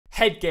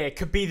Headgear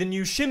could be the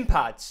new shin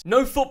pads.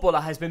 No footballer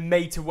has been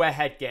made to wear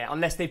headgear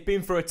unless they've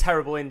been through a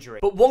terrible injury.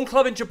 But one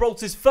club in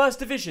Gibraltar's first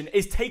division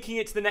is taking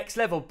it to the next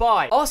level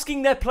by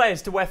asking their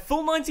players to wear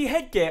full 90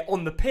 headgear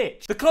on the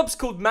pitch. The club's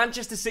called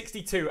Manchester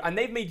 62 and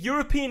they've made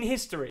European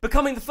history,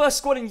 becoming the first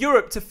squad in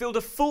Europe to field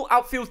a full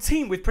outfield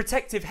team with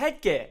protective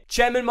headgear.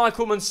 Chairman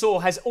Michael Mansour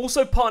has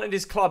also partnered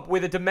his club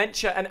with a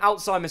Dementia and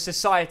Alzheimer's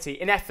Society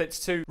in efforts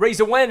to raise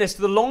awareness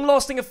to the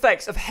long-lasting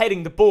effects of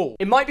heading the ball.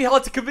 It might be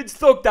hard to convince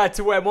Thogdad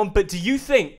to wear one, but do you think